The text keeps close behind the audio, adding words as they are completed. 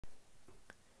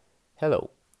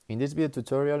Hello, in this video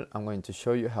tutorial I'm going to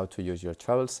show you how to use your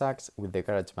Travel Sax with the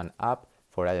GarageBand app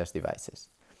for iOS devices.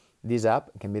 This app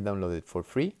can be downloaded for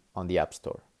free on the App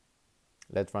Store.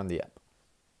 Let's run the app.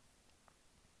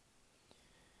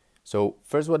 So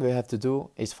first what we have to do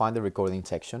is find the recording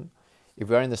section. If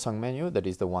we are in the song menu, that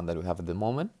is the one that we have at the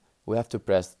moment, we have to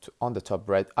press on the top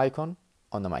right icon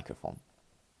on the microphone.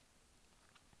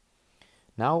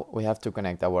 Now we have to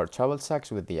connect our Travel Sax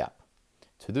with the app.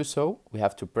 To do so, we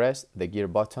have to press the gear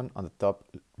button on the top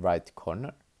right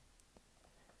corner.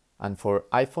 And for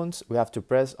iPhones, we have to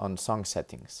press on Song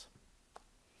Settings.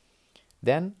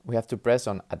 Then we have to press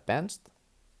on Advanced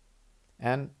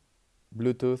and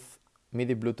Bluetooth,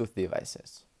 MIDI Bluetooth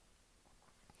devices.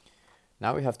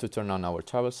 Now we have to turn on our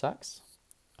Travel Sax,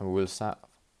 and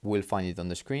we'll find it on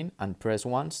the screen and press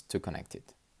once to connect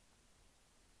it.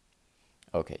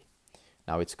 Okay,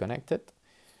 now it's connected.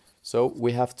 So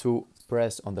we have to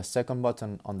press on the second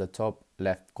button on the top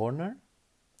left corner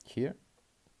here,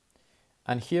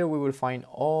 and here we will find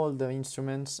all the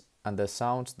instruments and the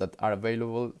sounds that are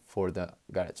available for the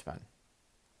GarageBand.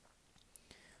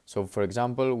 So for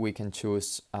example, we can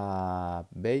choose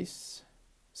bass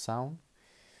sound.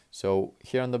 So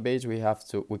here on the bass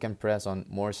we can press on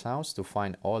more sounds to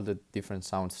find all the different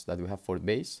sounds that we have for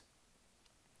bass,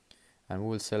 and we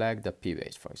will select the P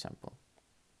bass, for example.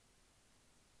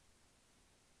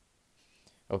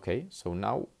 Okay, so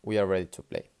now we are ready to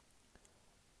play.